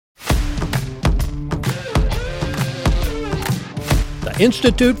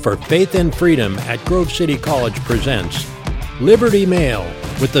Institute for Faith and Freedom at Grove City College presents Liberty Mail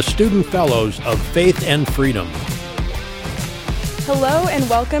with the Student Fellows of Faith and Freedom. Hello and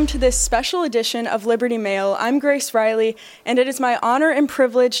welcome to this special edition of Liberty Mail. I'm Grace Riley, and it is my honor and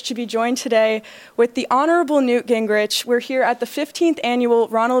privilege to be joined today with the Honorable Newt Gingrich. We're here at the 15th Annual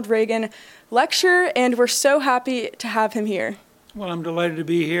Ronald Reagan Lecture, and we're so happy to have him here. Well, I'm delighted to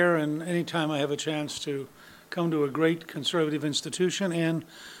be here, and anytime I have a chance to come to a great conservative institution and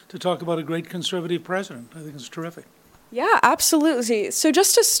to talk about a great conservative president, I think it's terrific. Yeah, absolutely. So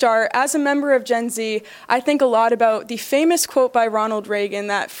just to start, as a member of Gen Z, I think a lot about the famous quote by Ronald Reagan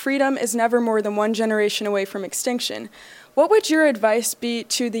that freedom is never more than one generation away from extinction. What would your advice be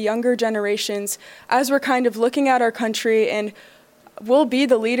to the younger generations as we're kind of looking at our country and we'll be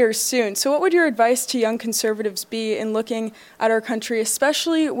the leaders soon? So what would your advice to young conservatives be in looking at our country,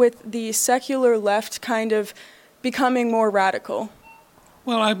 especially with the secular left kind of becoming more radical?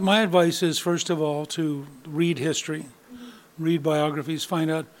 Well, my advice is, first of all, to read history, read biographies,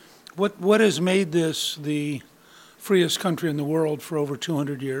 find out what has made this the freest country in the world for over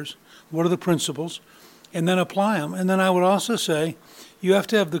 200 years, what are the principles, and then apply them. And then I would also say you have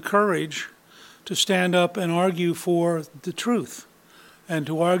to have the courage to stand up and argue for the truth and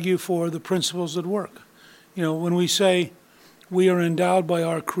to argue for the principles that work. You know, when we say we are endowed by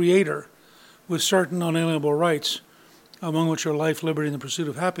our Creator with certain unalienable rights, among which are life, liberty, and the pursuit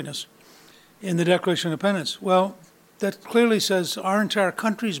of happiness, in the Declaration of Independence, well, that clearly says our entire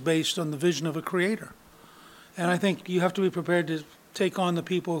country is based on the vision of a Creator. And I think you have to be prepared to take on the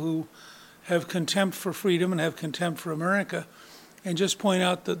people who have contempt for freedom and have contempt for America and just point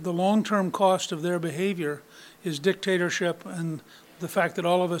out that the long-term cost of their behavior is dictatorship and the fact that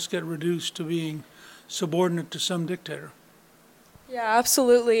all of us get reduced to being subordinate to some dictator. Yeah,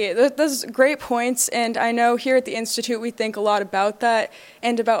 absolutely. Those are great points, and I know here at the Institute we think a lot about that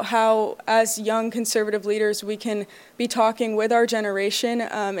and about how, as young conservative leaders, we can be talking with our generation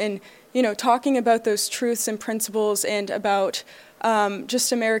and, you know, talking about those truths and principles and about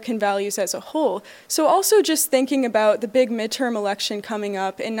just American values as a whole. So also just thinking about the big midterm election coming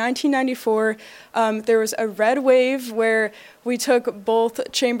up. In 1994, there was a red wave where we took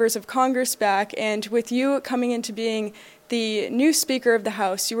both chambers of Congress back, and with you coming into being the new Speaker of the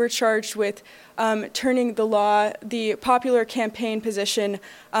House, you were charged with turning the law, the popular campaign position,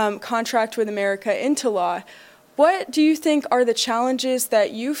 Contract with America, into law. What do you think are the challenges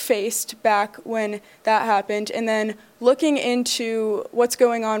that you faced back when that happened? And then looking into what's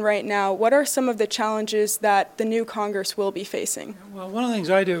going on right now, what are some of the challenges that the new Congress will be facing? Well, one of the things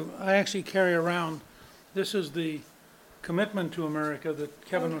I do, I actually carry around, this is the Commitment to America that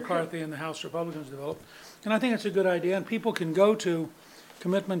Kevin McCarthy and the House Republicans developed. And I think it's a good idea, and people can go to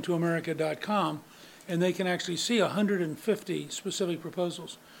commitmenttoamerica.com and they can actually see 150 specific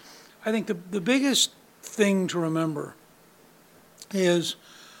proposals. I think the biggest thing to remember is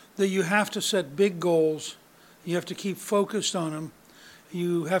that you have to set big goals, you have to keep focused on them,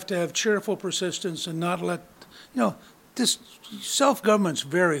 you have to have cheerful persistence and not let, this self-government's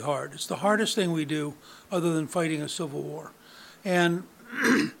very hard. It's the hardest thing we do other than fighting a civil war. And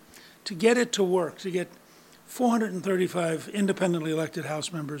to get it to work, to get 435 independently elected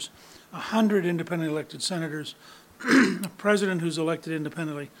House members, 100 independently elected senators, a president who's elected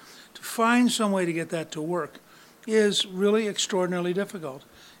independently, to find some way to get that to work is really extraordinarily difficult.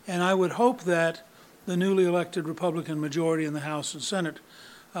 And I would hope that the newly elected Republican majority in the House and Senate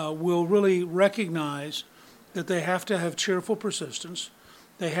will really recognize that they have to have cheerful persistence,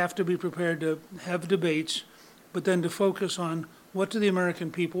 they have to be prepared to have debates, but then to focus on what do the American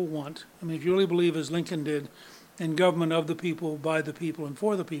people want. I mean, if you really believe, as Lincoln did, in government of the people, by the people, and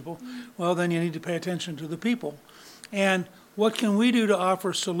for the people, well, then you need to pay attention to the people. And what can we do to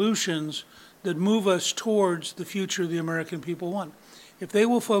offer solutions that move us towards the future the American people want? If they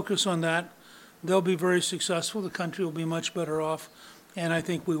will focus on that, they'll be very successful. The country will be much better off. And I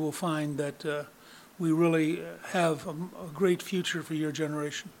think we will find that we really have a great future for your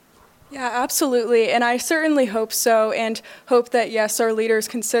generation. Yeah, absolutely. And I certainly hope so, and hope that, yes, our leaders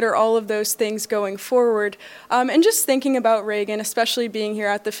consider all of those things going forward. And just thinking about Reagan, especially being here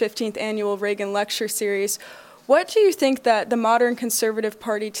at the 15th Annual Reagan Lecture Series, what do you think that the modern conservative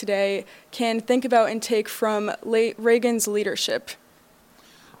party today can think about and take from Reagan's leadership?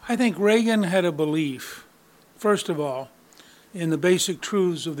 I think Reagan had a belief, first of all, in the basic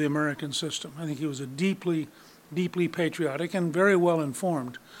truths of the American system. I think he was a deeply, deeply patriotic and very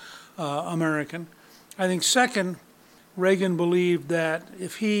well-informed American. I think, second, Reagan believed that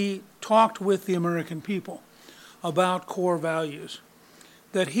if he talked with the American people about core values,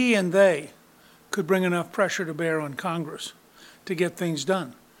 that he and they could bring enough pressure to bear on Congress to get things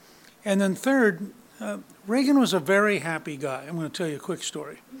done. And then third, Reagan was a very happy guy. I'm going to tell you a quick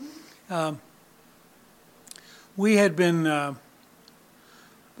story. We had been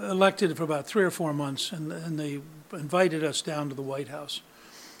elected for about 3 or 4 months, and they invited us down to the White House.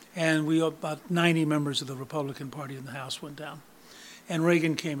 And about 90 members of the Republican Party in the House went down. And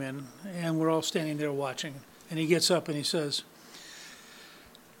Reagan came in, and we're all standing there watching. And he gets up and he says,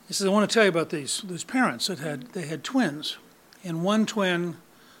 I want to tell you about these parents that had twins. And one twin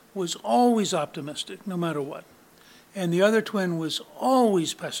was always optimistic, no matter what. And the other twin was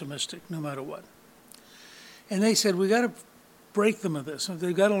always pessimistic, no matter what. And they said, we got to break them of this.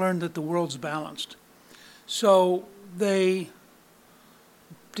 They've got to learn that the world's balanced. So they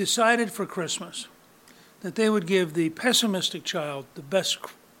decided for Christmas that they would give the pessimistic child the best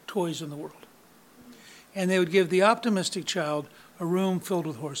toys in the world. And they would give the optimistic child a room filled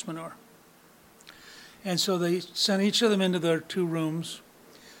with horse manure. And so they sent each of them into their 2 rooms,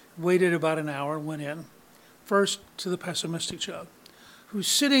 waited about an hour, went in, first to the pessimistic child, who's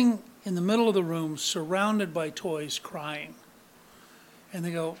sitting in the middle of the room surrounded by toys, crying. And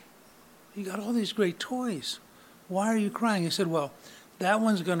they go, you got all these great toys. Why are you crying? He said, well, that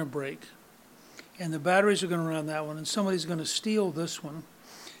one's going to break, and the batteries are going to run on that one, and somebody's going to steal this one.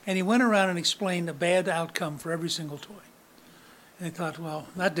 And he went around and explained a bad outcome for every single toy. And they thought, well,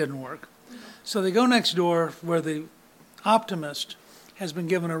 that didn't work. So they go next door where the optimist has been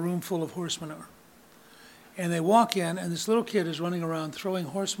given a room full of horse manure. And they walk in, and this little kid is running around throwing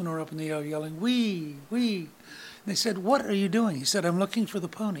horse manure up in the air, yelling, wee, wee. And they said, what are you doing? He said, I'm looking for the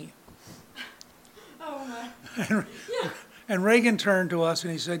pony. Oh, my. And Reagan turned to us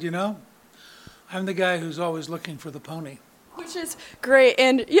and he said, I'm the guy who's always looking for the pony. Which is great.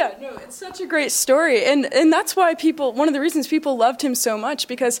 And yeah, no, it's such a great story. And that's why one of the reasons people loved him so much,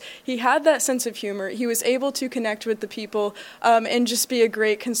 because he had that sense of humor. He was able to connect with the people and just be a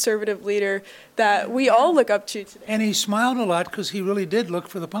great conservative leader that we all look up to today. And he smiled a lot because he really did look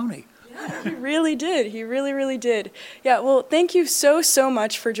for the pony. Yeah, he really did. He really, really did. Yeah, well, thank you so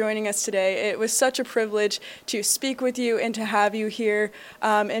much for joining us today. It was such a privilege to speak with you and to have you here.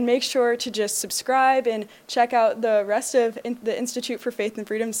 And make sure to just subscribe and check out the rest of the Institute for Faith and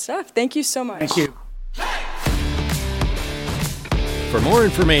Freedom stuff. Thank you so much. Thank you. For more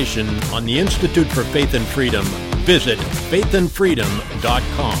information on the Institute for Faith and Freedom, visit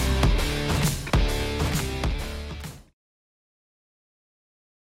faithandfreedom.com.